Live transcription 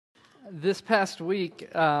This past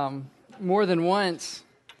week, more than once,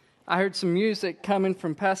 I heard some music coming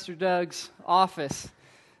from Pastor Doug's office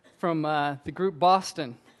from the group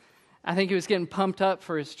Boston. I think he was getting pumped up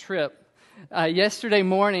for his trip. Yesterday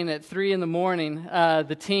morning at 3 in the morning,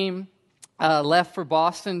 the team left for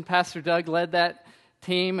Boston. Pastor Doug led that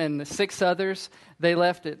team and the 6 others. They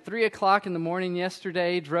left at 3 o'clock in the morning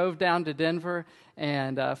yesterday, drove down to Denver,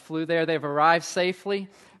 and flew there. They've arrived safely.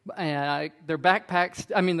 Their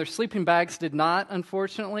their sleeping bags did not,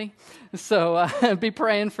 unfortunately. So be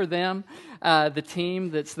praying for them, the team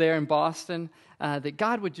that's there in Boston, that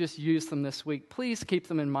God would just use them this week. Please keep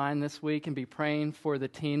them in mind this week and be praying for the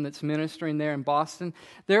team that's ministering there in Boston.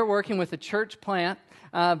 They're working with a church plant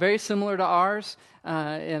very similar to ours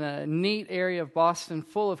in a neat area of Boston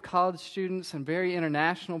full of college students and very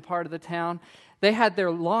international part of the town. They had their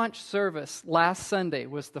launch service last Sunday,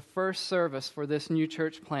 was the first service for this new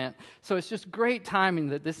church plant. So it's just great timing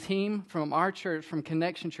that this team from our church, from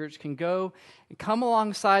Connection Church, can go and come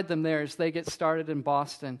alongside them there as they get started in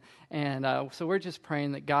Boston. And so we're just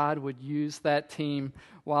praying that God would use that team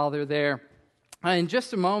while they're there. In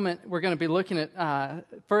just a moment, we're going to be looking at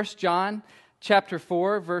 1 John chapter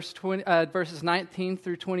 4, verses 19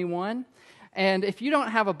 through 21. And if you don't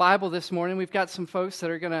have a Bible this morning, we've got some folks that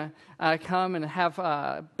are going to come and have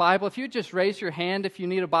a Bible. If you just raise your hand if you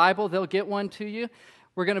need a Bible, they'll get one to you.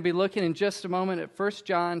 We're going to be looking in just a moment at 1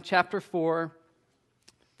 John chapter 4,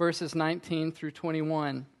 verses 19 through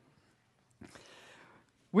 21.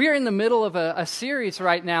 We are in the middle of a series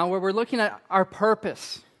right now where we're looking at our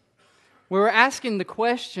purpose, where we're asking the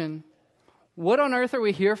question, what on earth are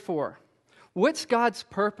we here for? What's God's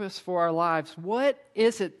purpose for our lives? What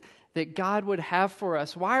is it that God would have for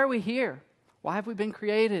us? Why are we here? Why have we been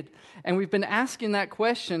created? And we've been asking that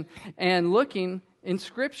question and looking in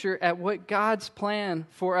Scripture at what God's plan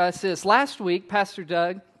for us is. Last week, Pastor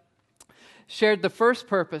Doug shared the first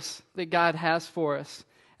purpose that God has for us,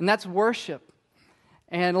 and that's worship.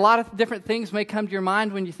 And a lot of different things may come to your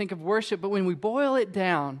mind when you think of worship, but when we boil it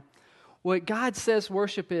down, what God says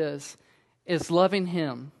worship is loving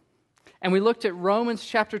Him. And we looked at Romans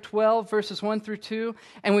chapter 12, verses 1 through 2,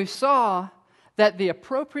 and we saw that the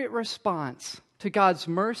appropriate response to God's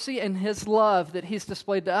mercy and His love that He's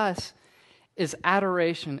displayed to us is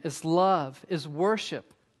adoration, is love, is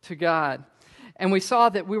worship to God. And we saw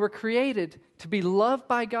that we were created to be loved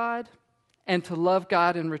by God and to love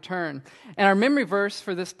God in return. And our memory verse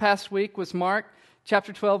for this past week was Mark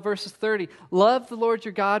chapter 12, verses 30. Love the Lord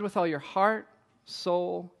your God with all your heart,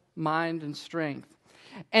 soul, mind, and strength.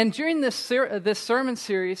 And during this sermon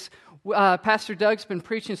series, Pastor Doug's been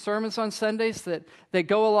preaching sermons on Sundays that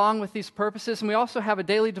go along with these purposes. And we also have a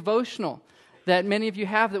daily devotional that many of you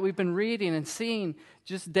have that we've been reading and seeing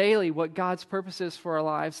just daily what God's purpose is for our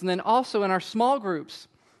lives. And then also in our small groups,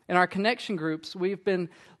 in our connection groups, we've been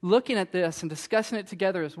looking at this and discussing it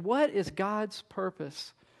together as what is God's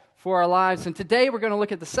purpose for our lives. And today we're going to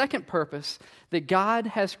look at the second purpose that God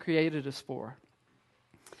has created us for.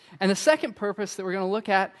 And the second purpose that we're going to look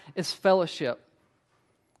at is fellowship.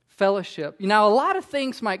 Fellowship. Now, a lot of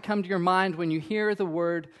things might come to your mind when you hear the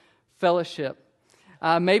word fellowship.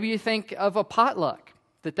 Maybe you think of a potluck,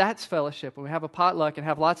 that's fellowship. When we have a potluck and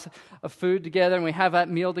have lots of food together and we have that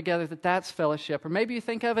meal together, that's fellowship. Or maybe you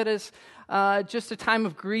think of it as just a time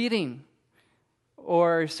of greeting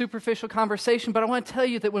or superficial conversation. But I want to tell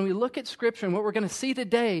you that when we look at Scripture and what we're going to see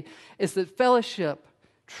today is that fellowship,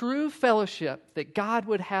 true fellowship that God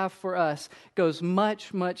would have for us goes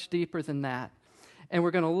much, much deeper than that. And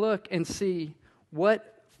we're going to look and see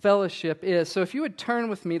what fellowship is. So if you would turn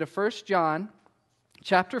with me to 1 John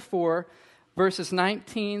chapter 4, verses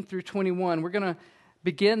 19 through 21. We're going to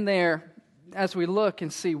begin there as we look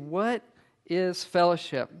and see what is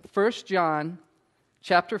fellowship. 1 John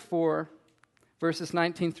chapter 4, verses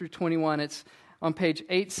 19 through 21. It's on page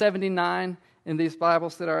 879 in these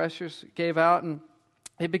Bibles that our ushers gave out, and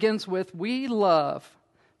it begins with, we love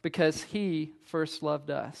because He first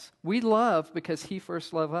loved us. We love because He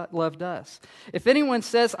first loved us. If anyone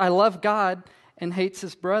says, I love God, and hates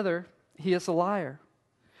his brother, he is a liar.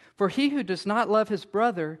 For he who does not love his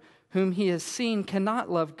brother, whom he has seen,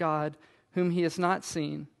 cannot love God, whom he has not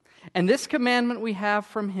seen. And this commandment we have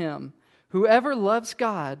from Him, whoever loves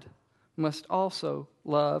God must also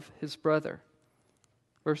love his brother.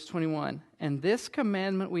 Verse 21, and this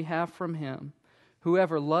commandment we have from Him,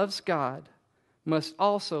 whoever loves God must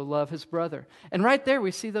also love his brother. And right there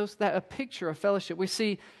we see a picture of fellowship. We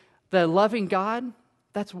see the loving God,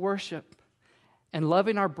 that's worship. And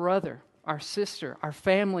loving our brother, our sister, our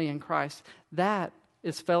family in Christ, that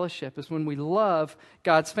is fellowship, is when we love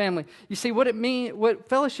God's family. You see, what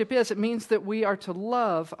fellowship is, it means that we are to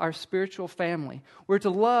love our spiritual family. We're to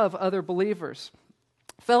love other believers.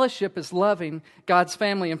 Fellowship is loving God's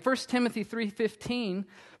family. In 1 Timothy 3:15,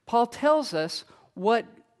 Paul tells us what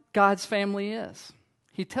God's family is.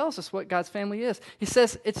 He tells us what God's family is. He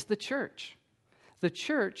says it's the church. The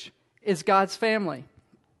church is God's family.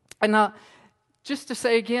 And now, just to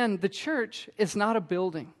say again, the church is not a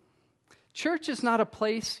building. Church is not a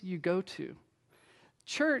place you go to.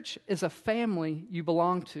 Church is a family you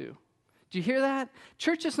belong to. Do you hear that?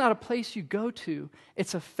 Church is not a place you go to.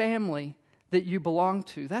 It's a family that you belong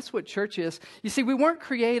to. That's what church is. You see, we weren't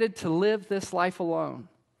created to live this life alone.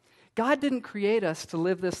 God didn't create us to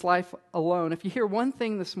live this life alone. If you hear one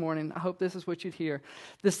thing this morning, I hope this is what you'd hear,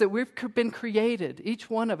 this that we've been created, each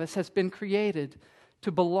one of us has been created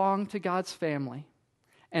to belong to God's family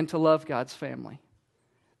and to love God's family.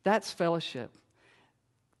 That's fellowship.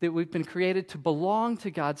 That we've been created to belong to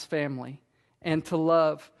God's family and to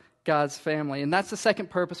love God's family. And that's the second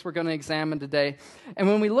purpose we're going to examine today. And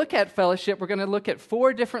when we look at fellowship, we're going to look at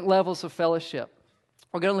 4 different levels of fellowship.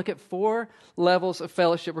 We're going to look at 4 levels of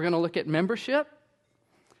fellowship. We're going to look at membership,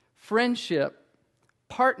 friendship,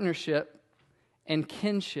 partnership, and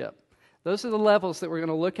kinship. Those are the levels that we're going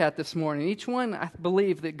to look at this morning. Each one, I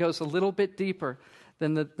believe, that goes a little bit deeper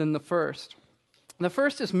than the first. The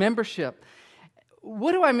first is membership.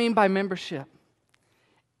 What do I mean by membership?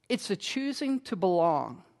 It's a choosing to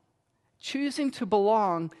belong. Choosing to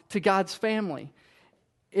belong to God's family.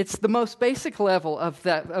 It's the most basic level of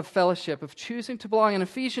fellowship, of choosing to belong. In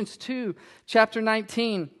Ephesians 2, chapter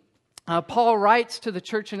 19, Paul writes to the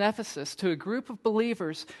church in Ephesus, to a group of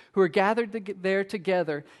believers who are gathered there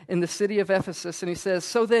together in the city of Ephesus, and he says,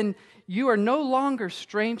 "So then you are no longer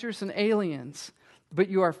strangers and aliens, but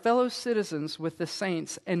you are fellow citizens with the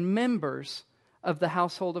saints and members of the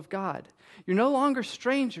household of God." You're no longer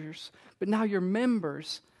strangers, but now you're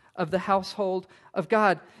members of the household of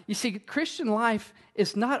God. You see, Christian life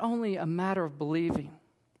is not only a matter of believing.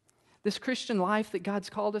 This Christian life that God's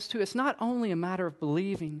called us to, it's not only a matter of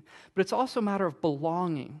believing, but it's also a matter of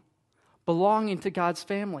belonging to God's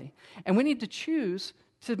family. And we need to choose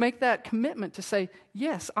to make that commitment to say,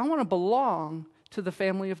 yes, I want to belong to the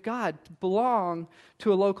family of God, to belong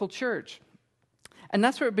to a local church. And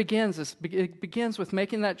that's where it begins. It begins with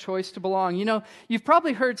making that choice to belong. You know, you've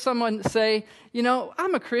probably heard someone say,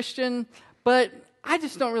 I'm a Christian, but I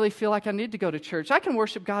just don't really feel like I need to go to church. I can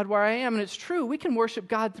worship God where I am, and it's true. We can worship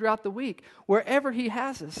God throughout the week, wherever He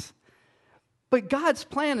has us. But God's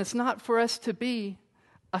plan is not for us to be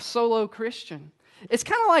a solo Christian. It's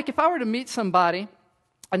kind of like if I were to meet somebody,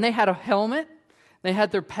 and they had a helmet, they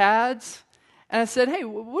had their pads, and I said, "Hey,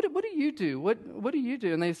 what do you do? What do you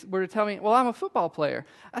do?" And they were to tell me, "Well, I'm a football player."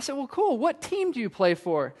 I said, "Well, cool. What team do you play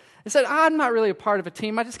for?" They said, "I'm not really a part of a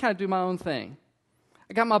team. I just kind of do my own thing.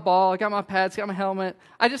 I got my ball, I got my pads, got my helmet.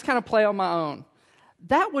 I just kind of play on my own."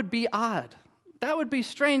 That would be odd. That would be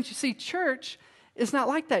strange. You see, church is not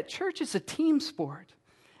like that. Church is a team sport.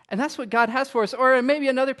 And that's what God has for us. Or maybe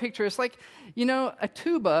another picture is like, a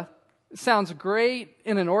tuba sounds great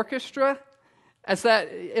in an orchestra as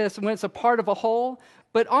when it's a part of a whole.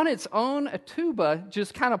 But on its own, a tuba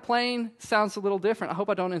just kind of playing sounds a little different. I hope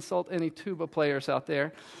I don't insult any tuba players out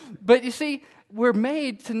there. But you see, we're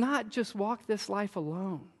made to not just walk this life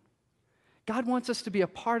alone. God wants us to be a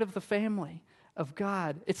part of the family of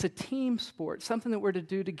God. It's a team sport, something that we're to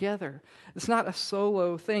do together. It's not a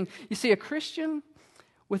solo thing. You see, a Christian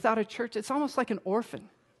without a church, it's almost like an orphan.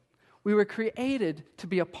 We were created to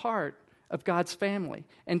be a part of God's family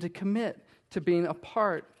and to commit to being a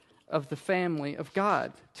part of the family of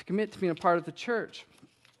God, to commit to being a part of the church.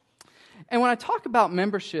 And when I talk about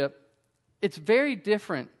membership, it's very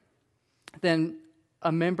different than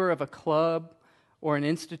a member of a club or an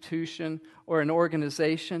institution or an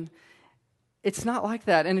organization. It's not like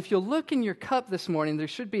that. And if you'll look in your cup this morning, there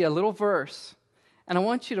should be a little verse. And I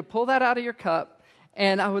want you to pull that out of your cup,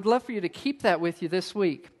 and I would love for you to keep that with you this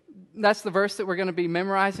week. That's the verse that we're going to be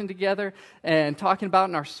memorizing together and talking about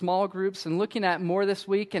in our small groups and looking at more this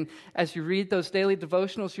week. And as you read those daily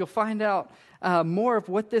devotionals, you'll find out more of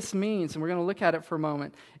what this means, and we're going to look at it for a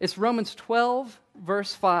moment. It's Romans 12,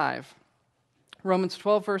 verse 5. Romans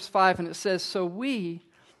 12, verse 5, and it says, "So we,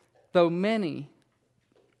 though many,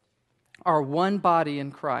 are one body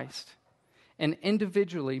in Christ, and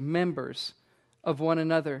individually members of one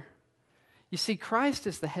another." You see, Christ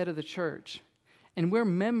is the head of the church, and we're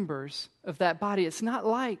members of that body. It's not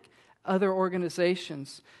like other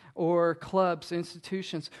organizations or clubs,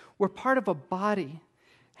 institutions. We're part of a body,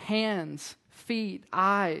 hands, feet,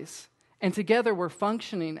 eyes, And together we're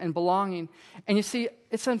functioning and belonging. And you see,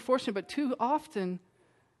 it's unfortunate, but too often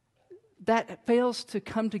that fails to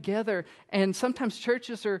come together. And sometimes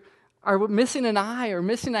churches are missing an eye or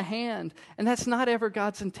missing a hand. And that's not ever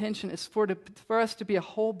God's intention. It's for us to be a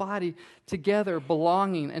whole body together,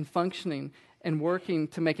 belonging and functioning and working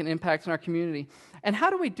to make an impact in our community. And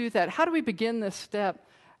how do we do that? How do we begin this step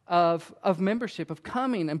of membership, of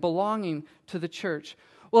coming and belonging to the church?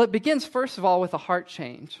 Well, it begins, first of all, with a heart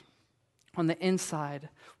change on the inside,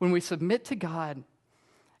 when we submit to God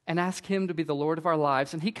and ask Him to be the Lord of our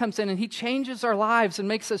lives. And He comes in and He changes our lives and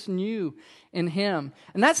makes us new in Him.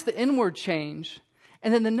 And that's the inward change.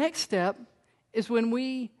 And then the next step is when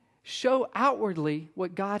we show outwardly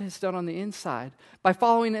what God has done on the inside by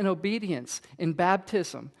following in obedience in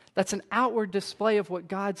baptism. That's an outward display of what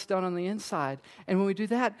God's done on the inside. And when we do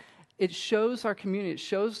that, it shows our community, it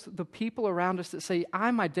shows the people around us that say,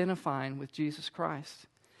 I'm identifying with Jesus Christ.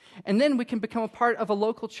 And then we can become a part of a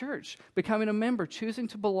local church, becoming a member, choosing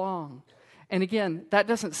to belong. And again, that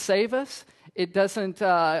doesn't save us. It doesn't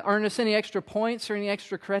earn us any extra points or any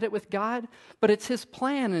extra credit with God, but it's His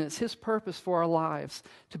plan and it's His purpose for our lives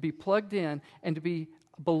to be plugged in and to be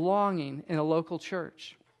belonging in a local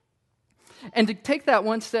church. And to take that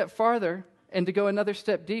one step farther and to go another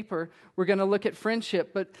step deeper, we're going to look at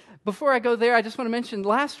friendship. But before I go there, I just want to mention,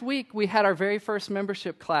 last week we had our very first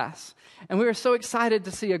membership class. And we were so excited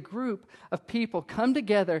to see a group of people come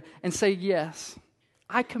together and say, yes,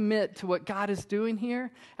 I commit to what God is doing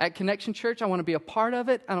here at Connection Church. I want to be a part of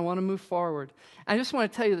it, and I want to move forward. And I just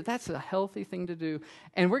want to tell you that that's a healthy thing to do.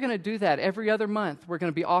 And we're going to do that every other month. We're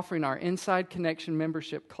going to be offering our Inside Connection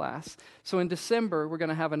membership class. So in December, we're going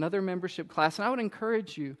to have another membership class. And I would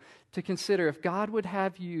encourage you to consider if God would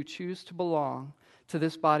have you choose to belong to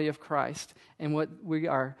this body of Christ and what we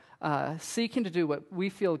are seeking to do, what we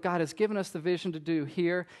feel God has given us the vision to do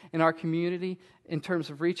here in our community in terms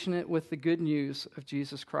of reaching it with the good news of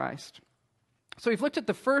Jesus Christ. So we've looked at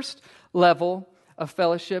the first level of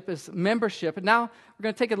fellowship is membership, and now we're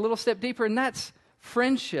going to take it a little step deeper, and that's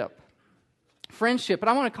friendship. Friendship, and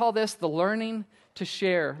I want to call this the learning to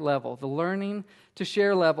share level, the learning to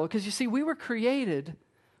share level, because you see, we were created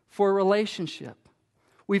for a relationship.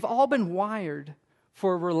 We've all been wired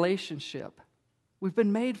for a relationship. We've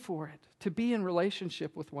been made for it, to be in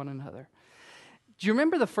relationship with one another. Do you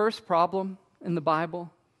remember the first problem in the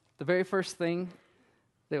Bible? The very first thing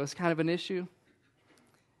that was kind of an issue?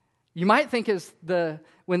 You might think is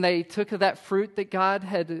when they took that fruit that God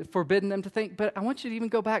had forbidden them to think, but I want you to even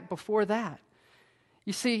go back before that.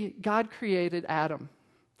 You see, God created Adam.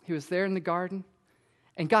 He was there in the garden,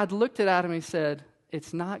 and God looked at Adam and He said,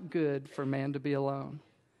 it's not good for man to be alone.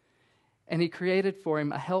 And He created for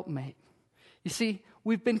him a helpmate. You see,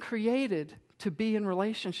 we've been created to be in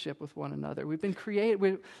relationship with one another. We've been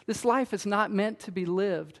created. This life is not meant to be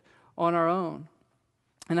lived on our own.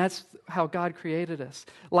 And that's how God created us.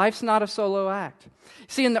 Life's not a solo act.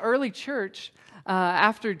 See, in the early church,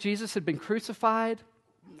 after Jesus had been crucified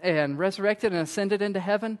and resurrected and ascended into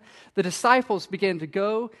heaven, the disciples began to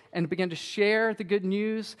go and began to share the good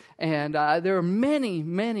news, and there were many,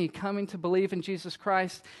 many coming to believe in Jesus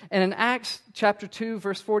Christ. And in Acts chapter 2,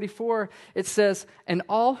 verse 44, it says, and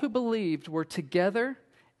all who believed were together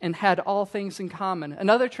and had all things in common.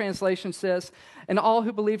 Another translation says, and all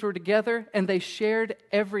who believed were together and they shared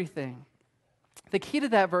everything. The key to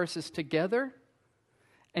that verse is together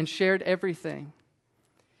and shared everything.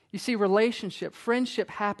 You see, relationship, friendship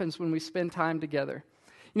happens when we spend time together.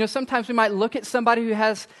 You know, sometimes we might look at somebody who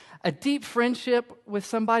has a deep friendship with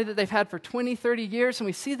somebody that they've had for 20, 30 years, and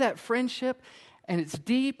we see that friendship, and it's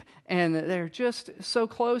deep, and they're just so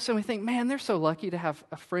close, and we think, man, they're so lucky to have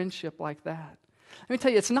a friendship like that. Let me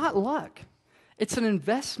tell you, it's not luck. It's an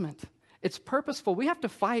investment. It's purposeful. We have to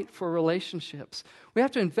fight for relationships. We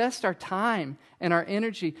have to invest our time and our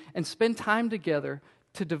energy and spend time together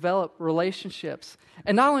to develop relationships.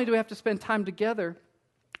 And not only do we have to spend time together,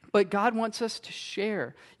 but God wants us to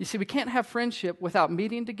share. You see, we can't have friendship without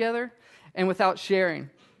meeting together and without sharing.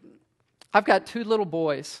 I've got 2 little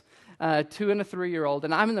boys, 2 and a 3-year-old,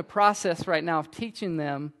 and I'm in the process right now of teaching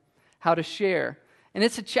them how to share. And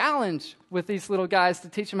it's a challenge with these little guys to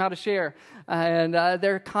teach them how to share. And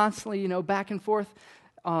they're constantly, back and forth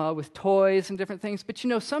with toys and different things. But,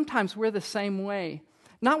 sometimes we're the same way.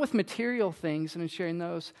 Not with material things and in sharing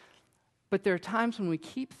those, but there are times when we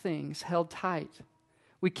keep things held tight.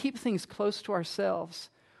 We keep things close to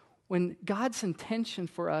ourselves when God's intention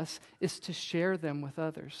for us is to share them with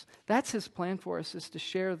others. That's His plan for us, is to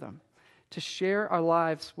share them, to share our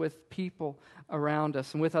lives with people around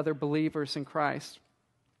us and with other believers in Christ.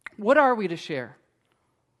 What are we to share?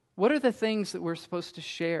 What are the things that we're supposed to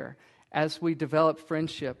share as we develop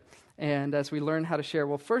friendship and as we learn how to share?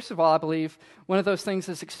 Well, first of all, I believe one of those things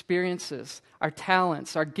is experiences, our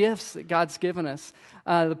talents, our gifts that God's given us.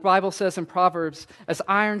 The Bible says in Proverbs, as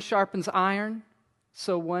iron sharpens iron,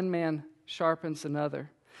 so one man sharpens another.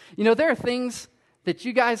 You know, there are things that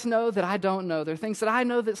you guys know that I don't know. There are things that I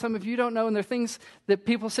know that some of you don't know, and there are things that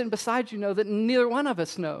people sitting beside you know that neither one of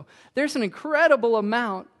us know. There's an incredible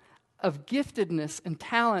amount of giftedness and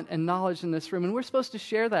talent and knowledge in this room, and we're supposed to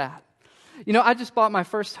share that. You know, I just bought my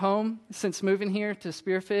first home since moving here to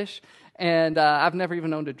Spearfish, and I've never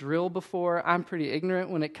even owned a drill before. I'm pretty ignorant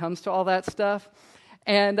when it comes to all that stuff.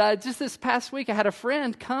 And just this past week, I had a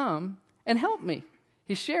friend come and help me.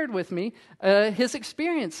 He shared with me his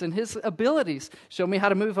experience and his abilities, showed me how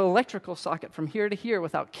to move an electrical socket from here to here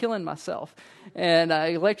without killing myself and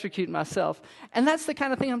electrocuting myself. And that's the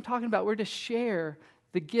kind of thing I'm talking about. We're to share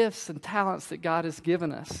the gifts and talents that God has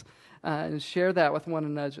given us and share that with one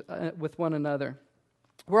another.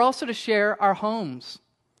 We're also to share our homes.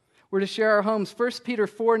 We're to share our homes. 1 Peter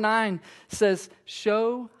 4:9 says,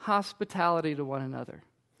 show hospitality to one another.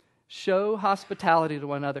 Show hospitality to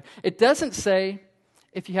one another. It doesn't say,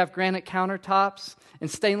 if you have granite countertops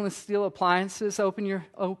and stainless steel appliances, open your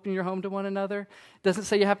home to one another. It doesn't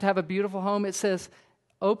say you have to have a beautiful home. It says,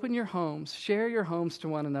 open your homes, share your homes to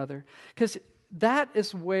one another. Because that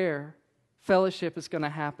is where fellowship is going to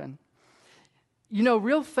happen. You know,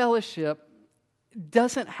 real fellowship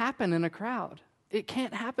doesn't happen in a crowd. It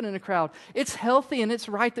can't happen in a crowd. It's healthy and it's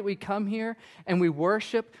right that we come here and we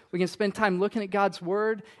worship. We can spend time looking at God's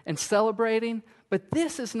Word and celebrating. But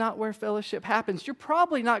this is not where fellowship happens. You're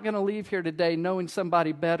probably not going to leave here today knowing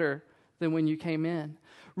somebody better than when you came in.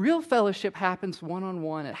 Real fellowship happens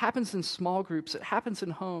one-on-one. It happens in small groups. It happens in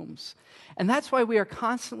homes. And that's why we are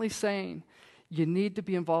constantly saying, you need to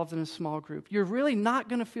be involved in a small group. You're really not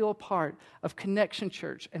going to feel a part of Connection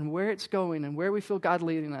Church and where it's going and where we feel God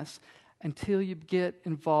leading us until you get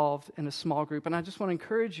involved in a small group. And I just want to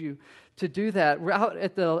encourage you to do that. We're out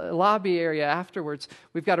at the lobby area afterwards.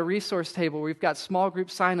 We've got a resource table. We've got small group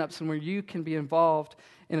signups, and where you can be involved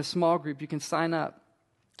in a small group, you can sign up.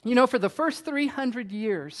 You know, for the first 300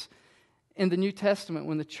 years in the New Testament,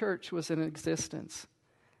 when the church was in existence,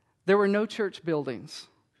 there were no church buildings.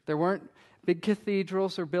 There weren't big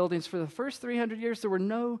cathedrals or buildings. For the first 300 years, there were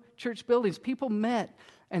no church buildings. People met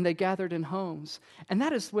and they gathered in homes. And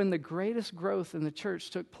that is when the greatest growth in the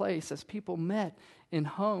church took place, as people met in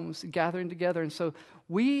homes, gathering together. And so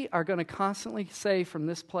we are going to constantly say from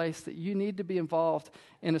this place that you need to be involved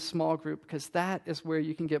in a small group, because that is where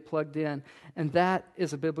you can get plugged in. And that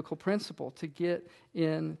is a biblical principle, to get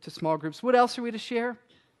into small groups. What else are we to share?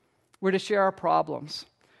 We're to share our problems.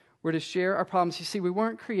 We're to share our problems. You see, we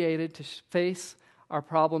weren't created to face our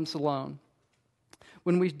problems alone.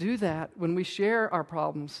 When we do that, when we share our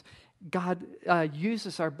problems, God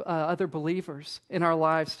uses our other believers in our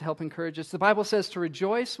lives to help encourage us. The Bible says to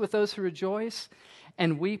rejoice with those who rejoice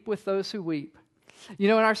and weep with those who weep. You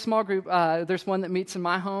know, in our small group, there's one that meets in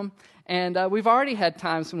my home, and we've already had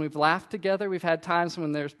times when we've laughed together. We've had times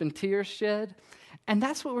when there's been tears shed. And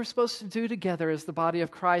that's what we're supposed to do together as the body of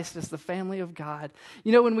Christ, as the family of God.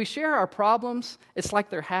 You know, when we share our problems, it's like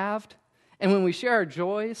they're halved. And when we share our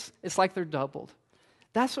joys, it's like they're doubled.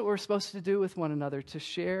 That's what we're supposed to do with one another, to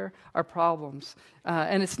share our problems.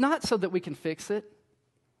 And it's not so that we can fix it.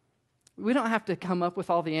 We don't have to come up with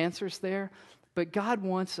all the answers there. But God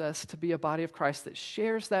wants us to be a body of Christ that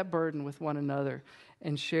shares that burden with one another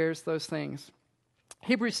and shares those things.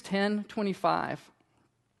 Hebrews 10:25.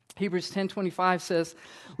 Hebrews 10:25 says,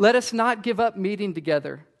 let us not give up meeting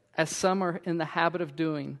together, as some are in the habit of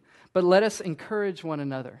doing, but let us encourage one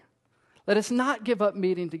another. Let us not give up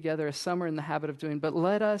meeting together, as some are in the habit of doing, but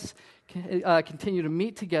let us continue to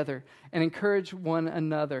meet together and encourage one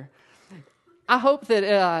another. I hope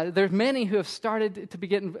that there's many who have started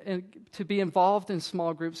to be involved in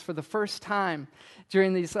small groups for the first time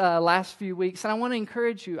during these last few weeks. And I want to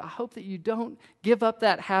encourage you. I hope that you don't give up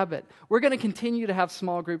that habit. We're going to continue to have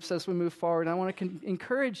small groups as we move forward. And I want to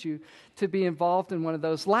encourage you to be involved in one of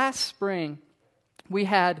those. Last spring, we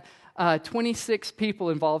had 26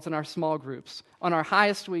 people involved in our small groups. On our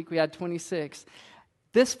highest week, we had 26.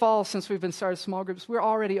 This fall, since we've been started small groups, we're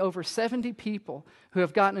already over 70 people who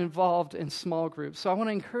have gotten involved in small groups. So I want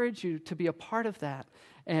to encourage you to be a part of that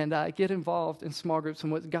and get involved in small groups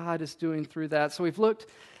and what God is doing through that. So we've looked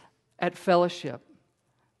at fellowship,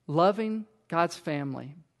 loving God's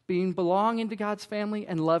family, belonging to God's family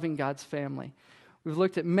and loving God's family. We've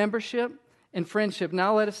looked at membership and friendship.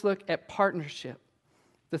 Now let us look at partnership.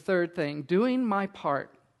 The third thing, doing my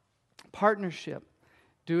part. Partnership,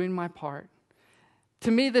 doing my part. To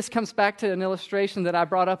me, this comes back to an illustration that I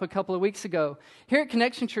brought up a couple of weeks ago. Here at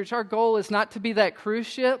Connection Church, our goal is not to be that cruise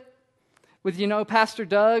ship with, Pastor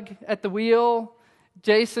Doug at the wheel,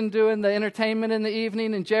 Jason doing the entertainment in the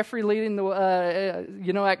evening, and Jeffrey leading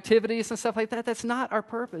the, activities and stuff like that. That's not our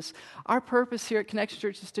purpose. Our purpose here at Connection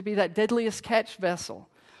Church is to be that deadliest catch vessel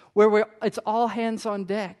where it's all hands on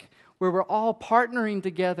deck, where we're all partnering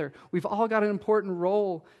together. We've all got an important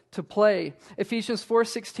role to play. Ephesians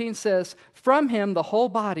 4:16 says, "From him the whole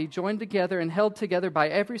body, joined together and held together by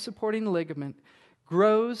every supporting ligament,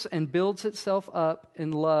 grows and builds itself up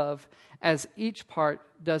in love as each part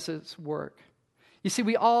does its work." You see,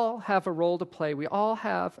 we all have a role to play. We all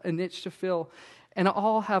have a niche to fill, and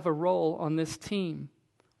all have a role on this team,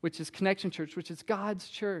 which is Connection Church, which is God's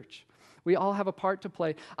church. We all have a part to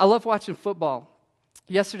play. I love watching football.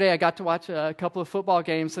 Yesterday, I got to watch a couple of football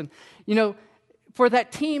games, and, for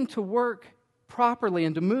that team to work properly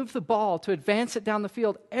and to move the ball, to advance it down the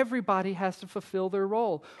field, everybody has to fulfill their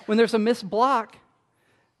role. When there's a missed block,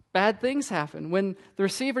 bad things happen. When the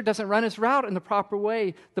receiver doesn't run his route in the proper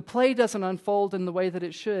way, the play doesn't unfold in the way that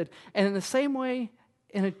it should. And in the same way,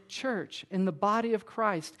 in a church, in the body of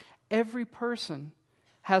Christ, every person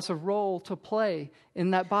has a role to play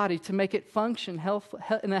in that body to make it function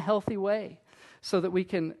in a healthy way, so that we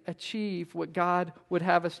can achieve what God would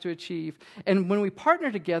have us to achieve. And when we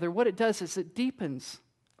partner together, what it does is it deepens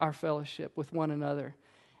our fellowship with one another.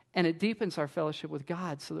 And it deepens our fellowship with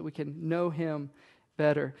God so that we can know Him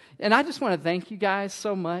better. And I just want to thank you guys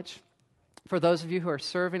so much. For those of you who are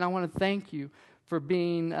serving, I want to thank you for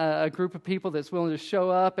being a group of people that's willing to show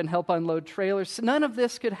up and help unload trailers. None of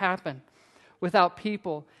this could happen without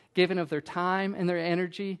people giving of their time and their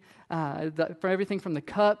energy, from everything from the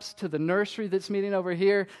cups to the nursery that's meeting over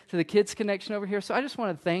here to the kids' connection over here. So I just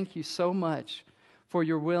want to thank you so much for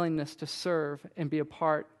your willingness to serve and be a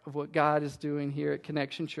part of what God is doing here at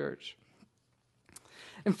Connection Church.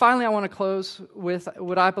 And finally, I want to close with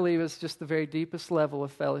what I believe is just the very deepest level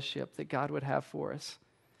of fellowship that God would have for us,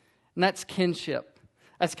 and that's kinship.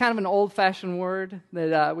 That's kind of an old-fashioned word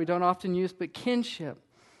that we don't often use, but kinship.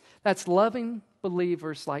 That's loving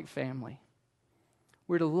believers like family.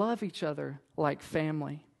 We're to love each other like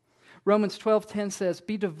family. Romans 12:10 says,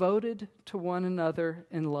 "Be devoted to one another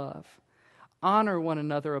in love. Honor one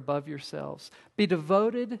another above yourselves." Be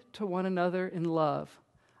devoted to one another in love.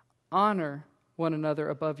 Honor one another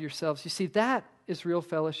above yourselves. You see, that is real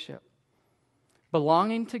fellowship.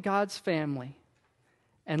 Belonging to God's family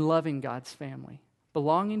and loving God's family.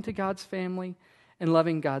 Belonging to God's family and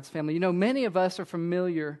loving God's family. Many of us are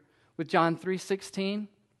familiar with John 3:16,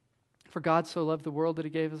 "For God so loved the world that He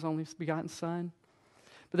gave His only begotten Son."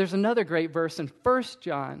 But there's another great verse in 1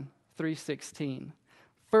 John 3:16.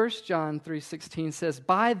 1 John 3:16 says,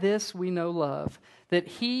 "By this we know love, that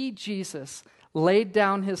He, Jesus, laid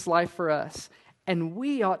down His life for us, and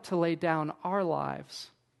we ought to lay down our lives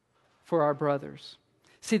for our brothers."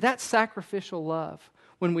 See, that's sacrificial love,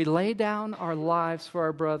 when we lay down our lives for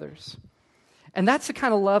our brothers. And that's the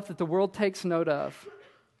kind of love that the world takes note of.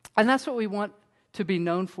 And that's what we want to be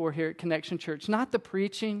known for here at Connection Church. Not the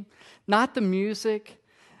preaching, not the music,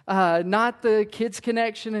 not the kids'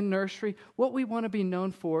 connection and nursery. What we want to be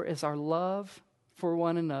known for is our love for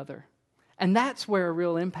one another. And that's where a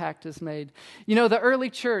real impact is made. The early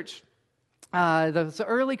church, those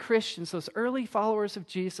early Christians, those early followers of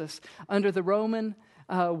Jesus, under the Roman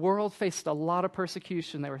world, faced a lot of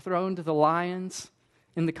persecution. They were thrown to the lions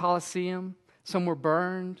in the Colosseum. Some were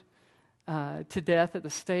burned to death at the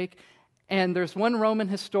stake. And there's one Roman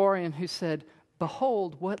historian who said,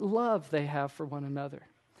 "Behold, what love they have for one another."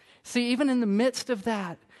 See, even in the midst of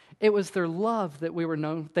that, it was their love that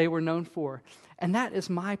they were known for. And that is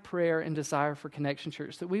my prayer and desire for Connection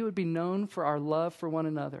Church, that we would be known for our love for one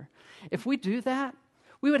another. If we do that,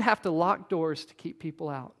 we would have to lock doors to keep people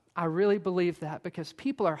out. I really believe that, because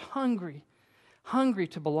people are hungry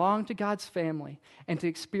to belong to God's family and to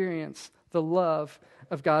experience the love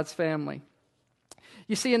of God's family.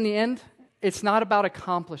 You see, in the end, it's not about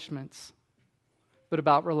accomplishments, but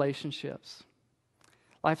about relationships.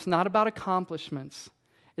 Life's not about accomplishments.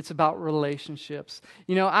 It's about relationships.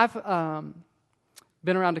 I've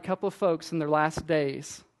been around a couple of folks in their last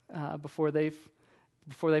days before they've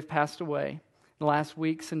passed away, in the last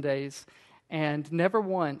weeks and days, and never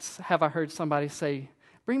once have I heard somebody say,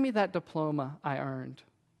 "Bring me that diploma I earned.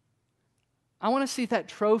 I want to see that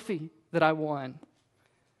trophy that I won.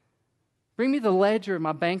 Bring me the ledger of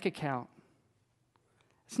my bank account."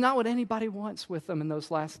 It's not what anybody wants with them in those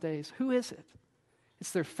last days. Who is it?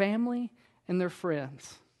 It's their family and their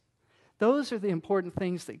friends. Those are the important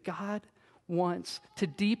things that God wants to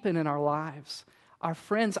deepen in our lives. our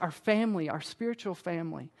friends, our family, our spiritual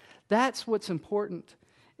family. That's what's important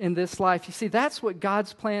in this life. You see, that's what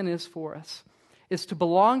God's plan is for us, is to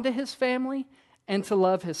belong to His family and to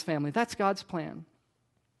love His family. That's God's plan.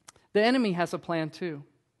 The enemy has a plan too.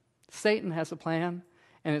 Satan has a plan,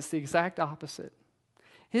 and it's the exact opposite.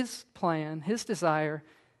 His plan, his desire,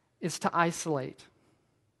 is to isolate,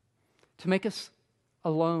 to make us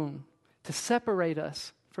alone, to separate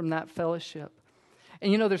us from that fellowship.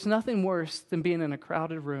 And there's nothing worse than being in a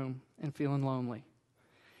crowded room and feeling lonely.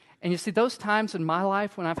 And you see, those times in my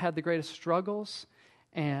life when I've had the greatest struggles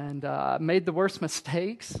and made the worst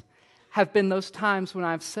mistakes have been those times when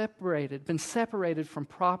I've been separated from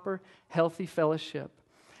proper, healthy fellowship.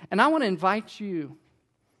 And I want to invite you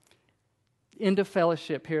into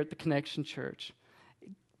fellowship here at the Connection Church.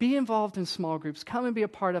 Be involved in small groups. Come and be a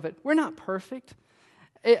part of it. We're not perfect.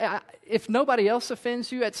 If nobody else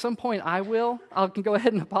offends you, at some point I will. I can go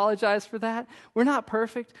ahead and apologize for that. We're not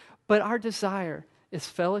perfect, but our desire is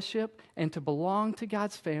fellowship and to belong to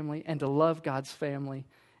God's family and to love God's family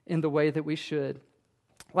in the way that we should.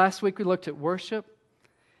 Last week we looked at worship,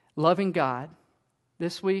 loving God.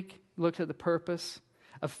 This week we looked at the purpose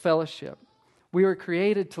of fellowship. We were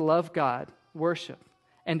created to love God, worship,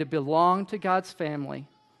 and to belong to God's family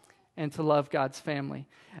and to love God's family.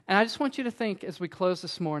 And I just want you to think as we close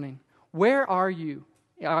this morning, where are you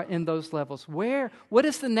in those levels? What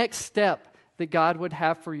is the next step that God would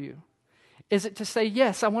have for you? Is it to say,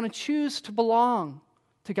 yes, I want to choose to belong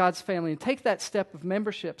to God's family and take that step of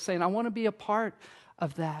membership, saying, I want to be a part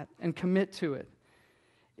of that and commit to it?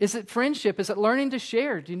 Is it friendship? Is it learning to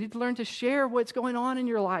share? Do you need to learn to share what's going on in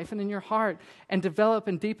your life and in your heart and develop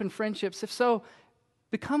and deepen friendships? If so,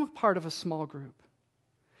 become a part of a small group.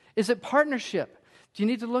 Is it partnership? Do you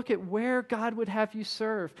need to look at where God would have you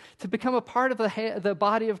serve, to become a part of the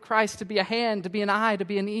body of Christ, to be a hand, to be an eye, to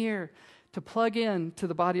be an ear, to plug in to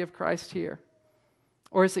the body of Christ here?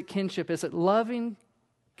 Or is it kinship? Is it loving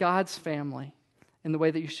God's family in the way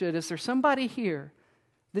that you should? Is there somebody here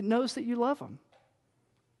that knows that you love them,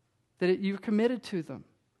 that you're committed to them,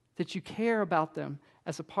 that you care about them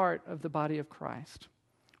as a part of the body of Christ?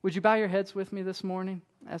 Would you bow your heads with me this morning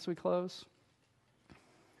as we close?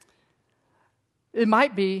 It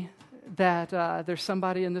might be that there's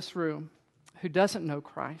somebody in this room who doesn't know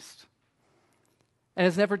Christ and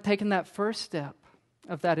has never taken that first step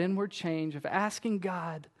of that inward change, of asking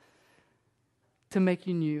God to make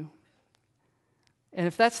you new. And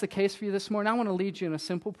if that's the case for you this morning, I want to lead you in a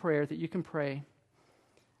simple prayer that you can pray,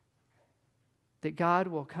 that God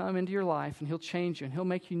will come into your life and He'll change you and He'll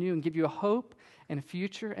make you new and give you a hope and a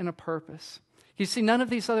future and a purpose. You see, none of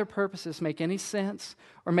these other purposes make any sense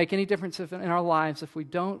or make any difference in our lives if we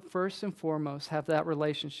don't first and foremost have that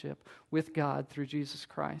relationship with God through Jesus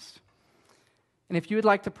Christ. And if you would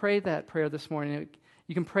like to pray that prayer this morning,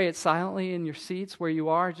 you can pray it silently in your seats where you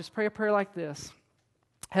are. Just pray a prayer like this.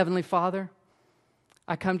 Heavenly Father,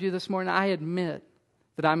 I come to you this morning. I admit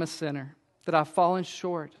that I'm a sinner, that I've fallen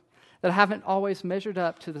short, that I haven't always measured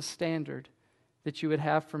up to the standard that you would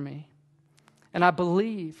have for me. And I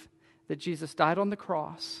believe that Jesus died on the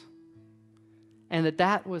cross and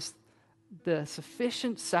that was the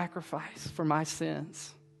sufficient sacrifice for my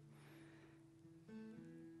sins.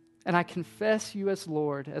 And I confess you as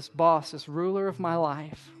Lord, as boss, as ruler of my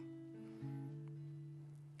life.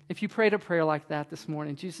 If you prayed a prayer like that this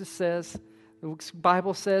morning, Jesus says, the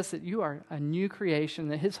Bible says that you are a new creation,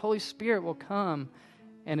 that His Holy Spirit will come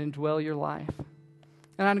and indwell your life.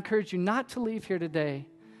 And I'd encourage you not to leave here today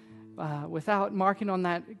without marking on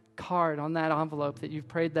that card, on that envelope, that you've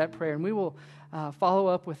prayed that prayer. And we will follow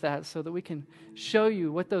up with that so that we can show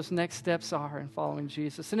you what those next steps are in following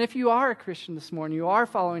Jesus. And if you are a Christian this morning, you are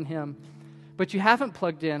following Him, but you haven't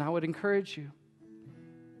plugged in, I would encourage you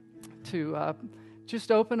to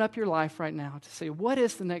just open up your life right now to say, what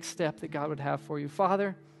is the next step that God would have for you?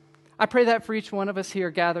 Father, I pray that for each one of us here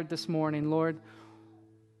gathered this morning, Lord,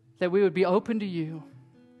 that we would be open to you,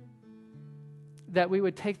 that we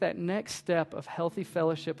would take that next step of healthy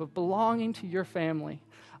fellowship, of belonging to your family,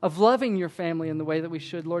 of loving your family in the way that we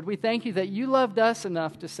should. Lord, we thank you that you loved us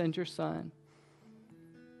enough to send your Son.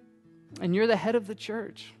 And you're the head of the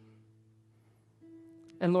church.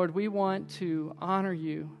 And Lord, we want to honor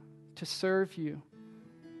you, to serve you,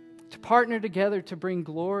 to partner together to bring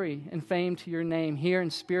glory and fame to your name here in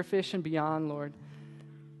Spearfish and beyond, Lord.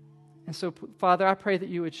 And so, Father, I pray that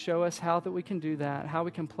you would show us how that we can do that, how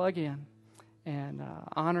we can plug in and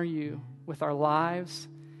honor you with our lives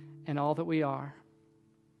and all that we are.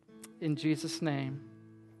 In Jesus' name,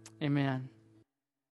 amen.